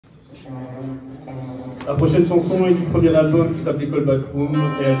La prochaine chanson est du premier album qui s'appelait Call Back Room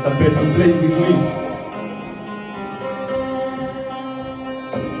et elle s'appelle Play With Me.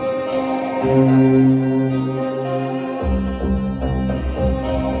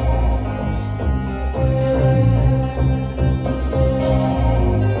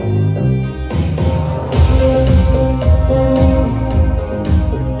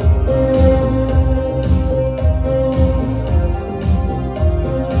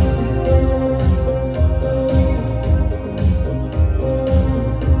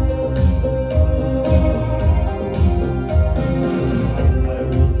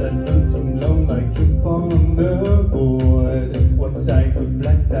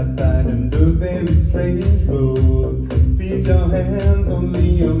 And the very strange road. Feel your hands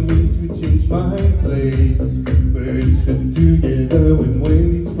only on me to change my place. We should together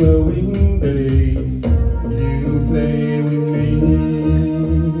when it's flowing days. You play with me,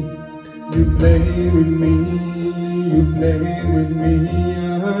 you play with me, you play with me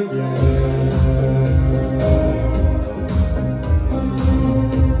again.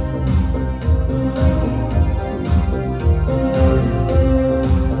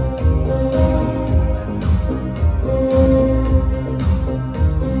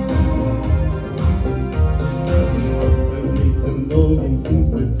 Since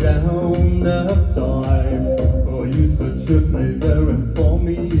the dawn of time, for you such a pleasure and for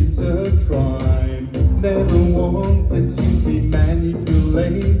me it's a crime. Never wanted to be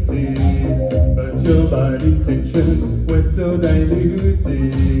manipulated, but your body tensions were so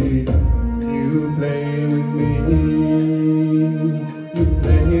diluted. You play with me, you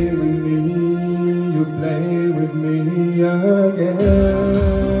play with me, you play with me again.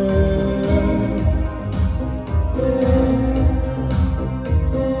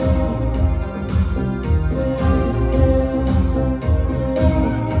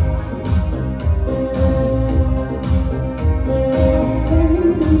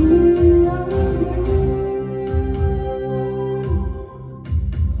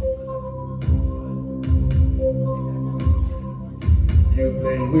 You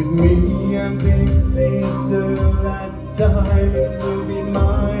play with me and this is the last time. It will be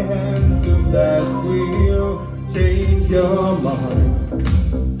my hands so that will change your mind.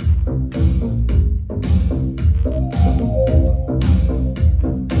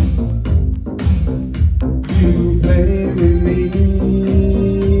 You play with me,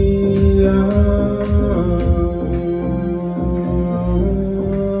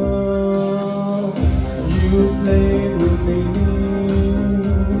 you play with me.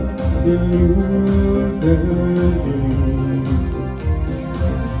 You lose the game.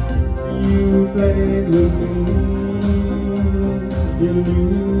 You play with me. You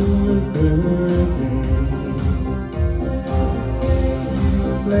lose the game.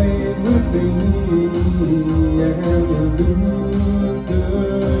 You play with me, and you lose the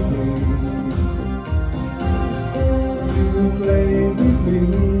game. You play with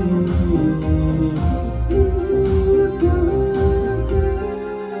me.